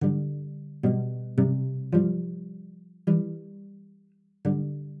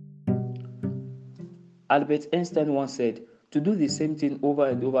Albert Einstein once said, to do the same thing over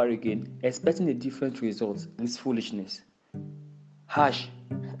and over again, expecting a different result, is foolishness. Harsh,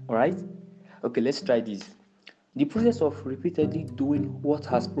 alright? Okay, let's try this. The process of repeatedly doing what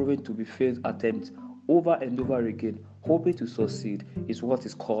has proven to be failed attempts over and over again, hoping to succeed, is what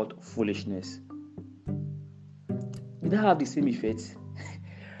is called foolishness. Did that have the same effect?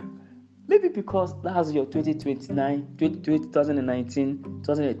 Maybe because that's your 2019,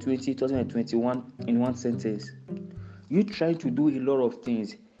 2020, 2021 in one sentence. You trying to do a lot of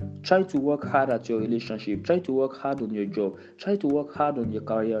things, trying to work hard at your relationship, trying to work hard on your job, trying to work hard on your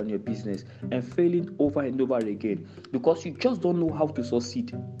career, on your business, and failing over and over again because you just don't know how to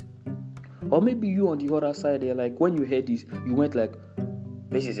succeed. Or maybe you on the other side, like when you heard this, you went like,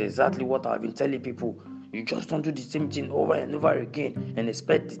 this is exactly what I've been telling people. You just don't do the same thing over and over again and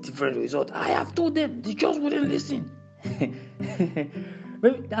expect the different result. I have told them, they just wouldn't listen.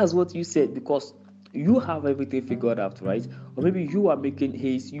 Maybe that's what you said because you have everything figured out, right? Or maybe you are making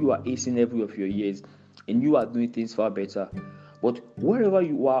haste, you are acing every of your years, and you are doing things far better. But wherever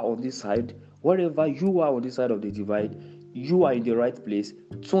you are on this side, wherever you are on this side of the divide, you are in the right place.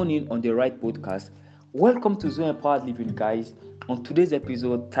 Tune in on the right podcast. Welcome to Zone Empowered Living, guys. On today's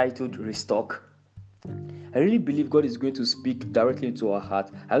episode titled Restock. I really believe God is going to speak directly into our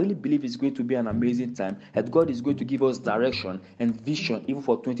heart. I really believe it's going to be an amazing time, and God is going to give us direction and vision even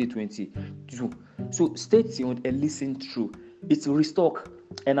for 2022. So stay tuned and listen through. It's Restock,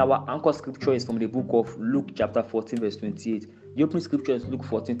 and our anchor scripture is from the book of Luke chapter 14 verse 28. The opening scripture is Luke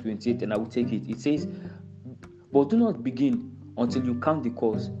 14:28, and I will take it. It says, but do not begin until you count the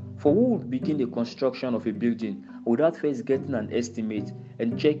cost. For who would begin the construction of a building without first getting an estimate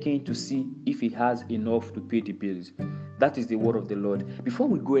and checking to see if he has enough to pay the bills? That is the word of the Lord. Before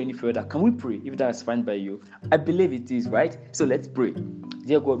we go any further, can we pray if that is fine by you? I believe it is, right? So let's pray.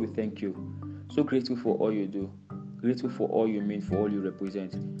 Dear God, we thank you. So grateful for all you do. Grateful for all you mean, for all you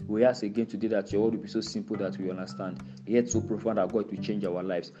represent. We ask again today that your word will be so simple that we understand, yet so profound that God will change our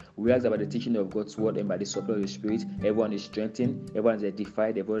lives. We ask that by the teaching of God's word and by the supply of the Spirit, everyone is strengthened, everyone is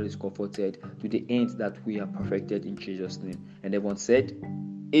edified, everyone is comforted to the end that we are perfected in Jesus' name. And everyone said,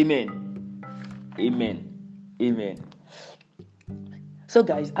 Amen. Amen. Amen. So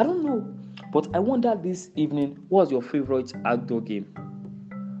guys, I don't know, but I wonder this evening, what's your favorite outdoor game?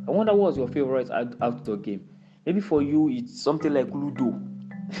 I wonder what's your favorite outdoor game? Maybe for you, it's something like Ludo.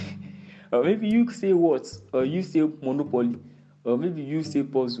 Or maybe you say what? Or you say Monopoly. Or maybe you say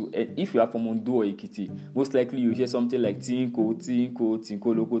puzzle. And if you are from Ondo or Ekiti, most likely you hear something like Tinko, Tinko,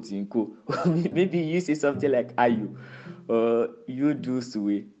 Tinko, Loco, Tinko. Or maybe you say something like Ayu. Or you do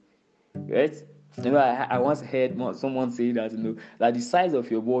Suwe. Right? I once heard someone say that that the size of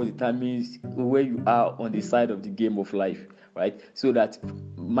your ball determines where you are on the side of the game of life, right? So that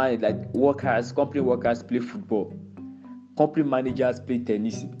company workers play football, company managers play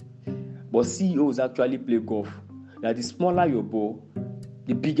tennis, but CEOs actually play golf. That the smaller your ball,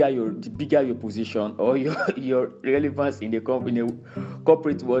 the bigger your position or your relevance in the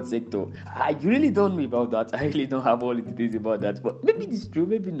corporate world sector. I really don't know about that. I really don't have all the details about that, but maybe it's true,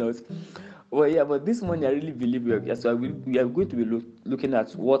 maybe not. Well, yeah, but this morning I really believe we are going to be looking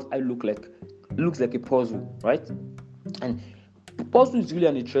at what I look like. Looks like a puzzle, right? And puzzle is really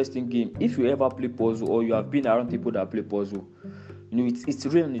an interesting game. If you ever play puzzle or you have been around people that play puzzle, it's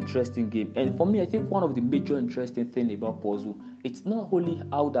really an interesting game. And for me, I think one of the major interesting thing about puzzle, it's not only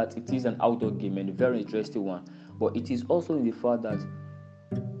how that it is an outdoor game and a very interesting one, but it is also in the fact that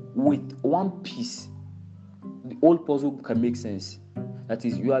with one piece, the whole puzzle can make sense. That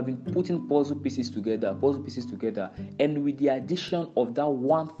is, you have been putting puzzle pieces together, and with the addition of that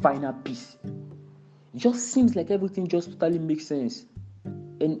one final piece, it just seems like everything just totally makes sense.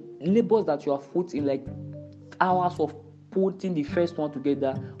 And labors that you have put in like hours of putting the first one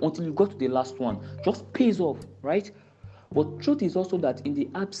together until you got to the last one just pays off, right? But truth is also that in the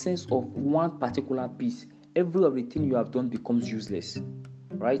absence of one particular piece, every of the thing you have done becomes useless,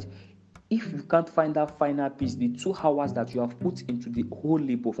 right? If you can't find that final piece, the 2 hours that you have put into the whole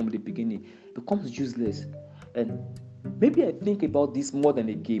labor from the beginning becomes useless. And maybe I think about this more than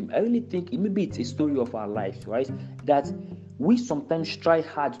a game. I really think maybe it's a story of our lives, right? That we sometimes try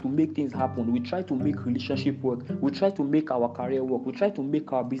hard to make things happen. We try to make relationship work. We try to make our career work. We try to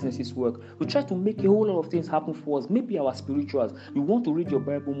make our businesses work. We try to make a whole lot of things happen for us. Maybe our spirituals. You want to read your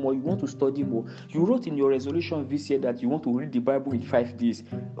Bible more. You want to study more. You wrote in your resolution this year that you want to read the Bible in 5 days.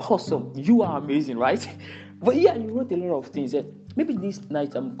 Awesome. You are amazing, right? But yeah, you wrote a lot of things. Maybe this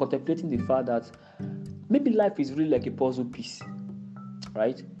night I'm contemplating the fact that maybe life is really like a puzzle piece,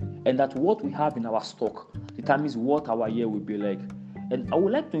 right? And that what we have in our stock determines what our year will be like. And I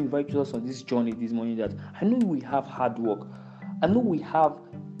would like to invite us on this journey this morning that I know we have hard work. I know we have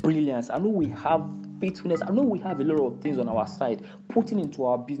brilliance. I know we have faithfulness. I know we have a lot of things on our side, putting into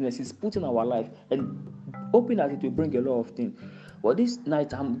our businesses, putting our life, and hoping that it will bring a lot of things. But this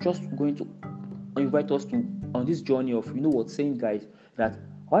night, I'm just going to invite us to on this journey of, saying, guys, that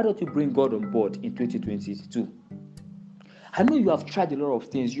why don't you bring God on board in 2022? I know you have tried a lot of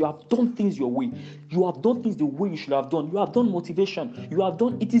things. You have done things your way. You have done things the way you should have done. You have done motivation. You have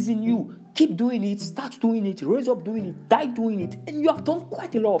done it is in you. Keep doing it. Start doing it. Raise up doing it. Die doing it. And you have done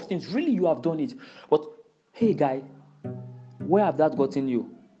quite a lot of things. Really, you have done it. But hey, guy, where have that gotten you?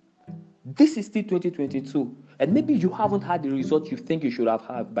 This is still 2022. And maybe you haven't had the result you think you should have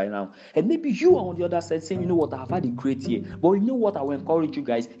had by now. And maybe you are on the other side saying, I've had a great year. But you know what I will encourage you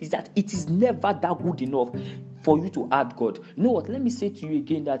guys is that it is never that good enough for you to add God. You know what? Let me say to you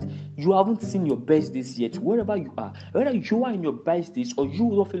again that you haven't seen your best days yet. Wherever you are, whether you are in your best days or you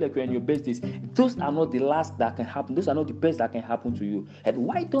don't feel like you're in your best days, those are not the last that can happen. Those are not the best that can happen to you. And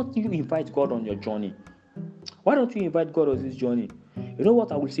why don't you invite God on your journey? Why don't you invite God on this journey? You know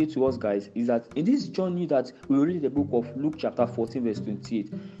what I will say to us, guys, is that in this journey that we read the book of Luke chapter 14 verse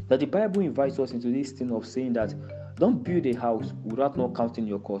 28, that the Bible invites us into this thing of saying that don't build a house without not counting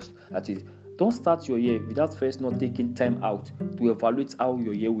your cost. That is, don't start your year without first not taking time out to evaluate how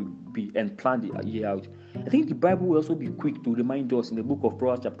your year will be and plan the year out. I think the Bible will also be quick to remind us in the book of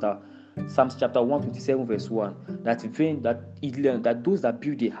Psalms chapter 127 verse 1 that those that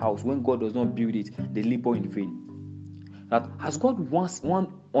build a house when God does not build it, they labor in vain. That has God on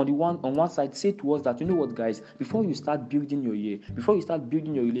one side said to us that, you know what, guys, before you start building your year, before you start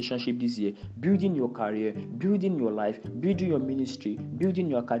building your relationship this year, building your career, building your life, building your ministry, building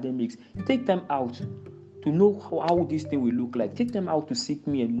your academics, take time out to know how this thing will look like. Take them out to seek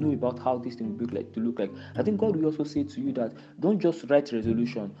me and know about how this thing will look like. I think God will also say to you that don't just write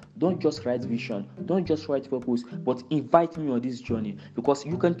resolution, don't just write vision, don't just write purpose, but invite me on this journey, because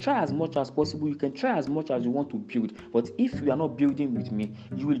you can try as much as possible, you can try as much as you want to build, but if you are not building with me,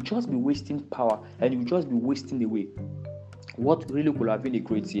 you will just be wasting power and you will just be wasting away what really could have been a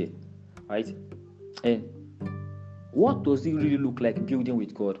great year, right? And what does it really look like building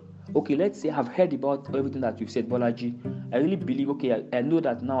with God? Okay, let's say I've heard about everything that you've said, Bolaji. I really believe, I know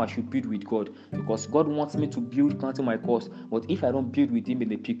that now I should build with God, because God wants me to build counting my cost. But if I don't build with Him in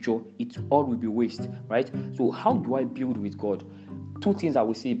the picture, it all will be waste, right? So how do I build with God? Two things I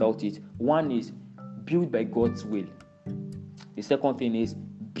will say about it. One is build by God's will. The second thing is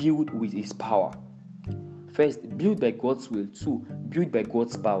build with His power. First, build by God's will. Two, build by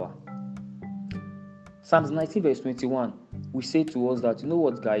God's power. Psalms 19 verse 21, we say to us that, you know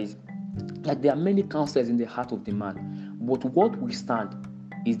what, guys, that there are many counsels in the heart of the man, but what will stand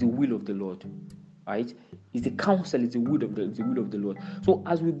is the will of the Lord, right? Is the counsel, is the will of the Lord. So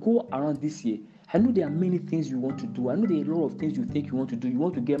as we go around this year, I know there are many things you want to do. I know there are a lot of things you think you want to do. You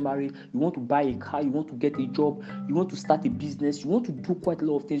want to get married, you want to buy a car, you want to get a job, you want to start a business, you want to do quite a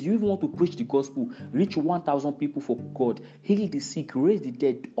lot of things. You even want to preach the gospel, reach 1,000 people for God, heal the sick, raise the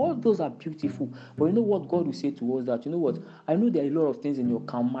dead. All those are beautiful. But you know what God will say to us? That, you know what, I know there are a lot of things in your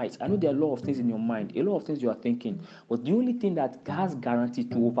mind. I know there are a lot of things in your mind, a lot of things you are thinking. But the only thing that has guaranteed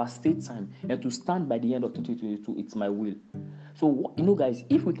to overstay time and to stand by the end of 2022, it's my will. So, you know, guys,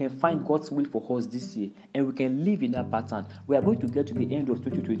 if we can find God's will for us this year and we can live in that pattern, we are going to get to the end of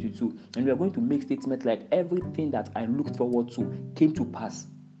 2022 and we are going to make statements like everything that I looked forward to came to pass.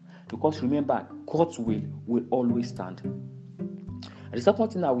 Because remember, God's will always stand. And the second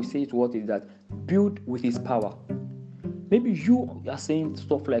thing I will say to what is that build with His power. Maybe you are saying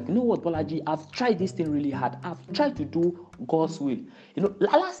stuff like, you know what, Bolaji, I've tried this thing really hard. I've tried to do God's will. You know,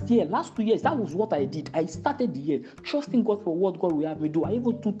 last 2 years, that was what I did. I started the year trusting God for what God will have me do. I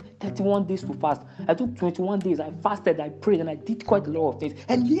even took 31 days to fast. I took 21 days. I fasted, I prayed, and I did quite a lot of things.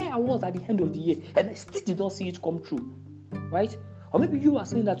 And here I was at the end of the year, and I still did not see it come true, right? Or maybe you are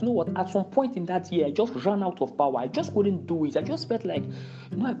saying that, you know what, at some point in that year, I just ran out of power. I just couldn't do it. I just felt like,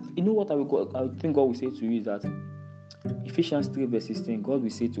 you know what I think God will say to you is that Ephesians 3 verse 16, God will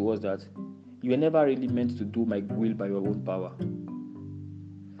say to us that you were never really meant to do my will by your own power.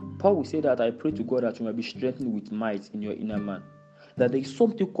 Paul will say that I pray to God that you might be strengthened with might in your inner man. That there is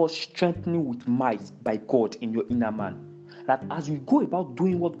something called strengthening with might by God in your inner man. That as you go about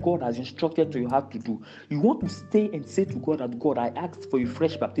doing what God has instructed you have to do, you want to stay and say to God that, God, I ask for a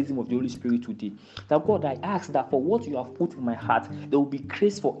fresh baptism of the Holy Spirit today. That, God, I ask that for what you have put in my heart, there will be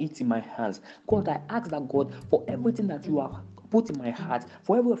grace for it in my hands. God, I ask that, God, for everything that you have put in my heart,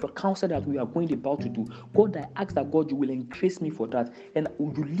 for every of your counsel that we are going about to do, God, I ask that God, you will increase me for that, and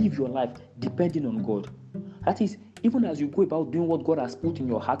you live your life depending on God. That is, even as you go about doing what God has put in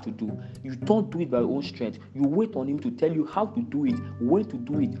your heart to do, you don't do it by your own strength. You wait on Him to tell you how to do it, when to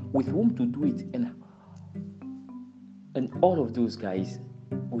do it, with whom to do it, and all of those guys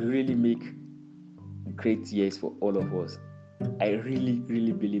will really make great years for all of us. I really,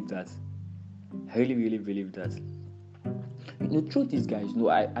 really believe that. I really, really believe that. The truth is, guys,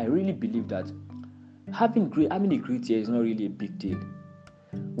 I really believe that having a great year is not really a big deal.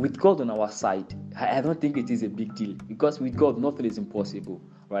 With God on our side, I don't think it is a big deal, because with God, nothing is impossible,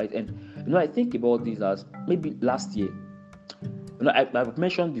 right? And I think about this as maybe last year. I've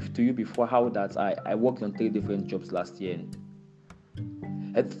mentioned to you before how that I worked on 3 different jobs last year.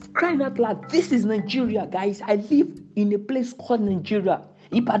 And crying out loud, this is Nigeria, guys. I live in a place called Nigeria.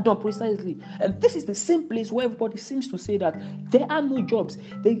 Ibadan, precisely. And this is the same place where everybody seems to say that there are no jobs.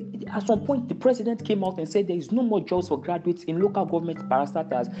 At some point, the president came out and said there is no more jobs for graduates in local government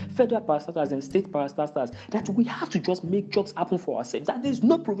parastatals, federal parastatals, and state parastatals, that we have to just make jobs happen for ourselves, that there's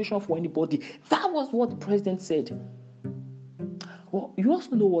no provision for anybody. That was what the president said. Well, you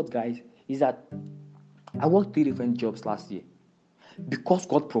also know what, guys, is that I worked 3 different jobs last year because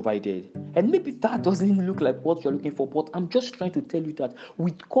God provided. And maybe that doesn't look like what you're looking for, but I'm just trying to tell you that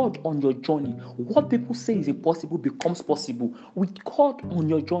with God on your journey, what people say is impossible becomes possible. With God on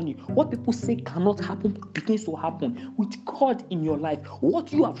your journey, what people say cannot happen begins to happen. With God in your life,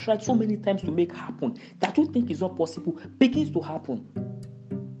 what you have tried so many times to make happen that you think is not possible begins to happen.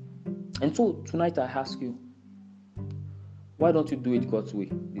 And so tonight I ask you, why don't you do it God's way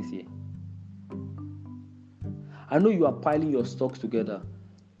this year? I know you are piling your stocks together.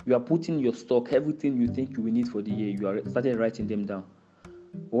 You are putting your stock, everything you think you will need for the year, you are started writing them down.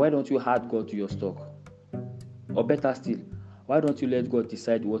 Why don't you add God to your stock? Or better still, why don't you let God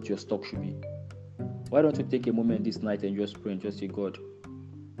decide what your stock should be? Why don't you take a moment this night and just pray and just say, God,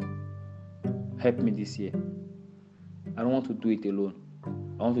 help me this year. I don't want to do it alone.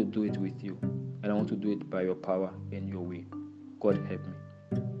 I want to do it with you. And I want to do it by your power and your way. God help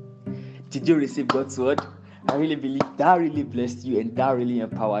me. Did you receive God's word? I really believe that really blessed you and that really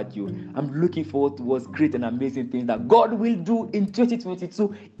empowered you. I'm looking forward to what's great and amazing things that God will do in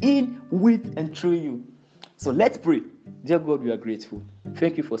 2022 in, with, and through you. So let's pray. Dear God, we are grateful.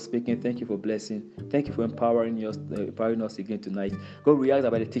 Thank you for speaking. Thank you for blessing. Thank you for empowering us again tonight. God, we ask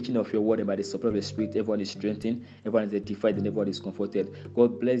that by the teaching of your word and by the supply of the Spirit, everyone is strengthened, everyone is edified, and everyone is comforted.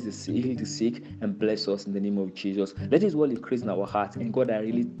 God, bless heal the sick, and bless us in the name of Jesus. Let this word increase in our hearts. And God, I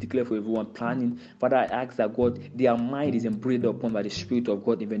really declare for everyone planning. Father, I ask that God, their mind is embraced upon by the Spirit of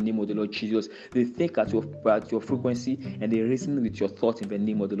God in the name of the Lord Jesus. They think at your frequency, and they reason with your thoughts in the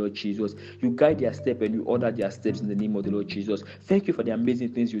name of the Lord Jesus. You guide their step and you order their steps in the name of the Lord Jesus. Thank you for the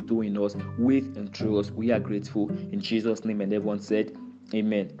amazing things you do in us, with and through us. We are grateful in Jesus' name, and everyone said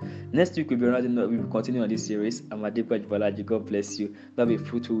amen. Next week we'll be continuing on this series. I'm Adequate Balaji. God bless you. Have a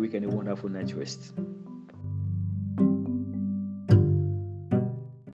fruitful week and a wonderful night rest.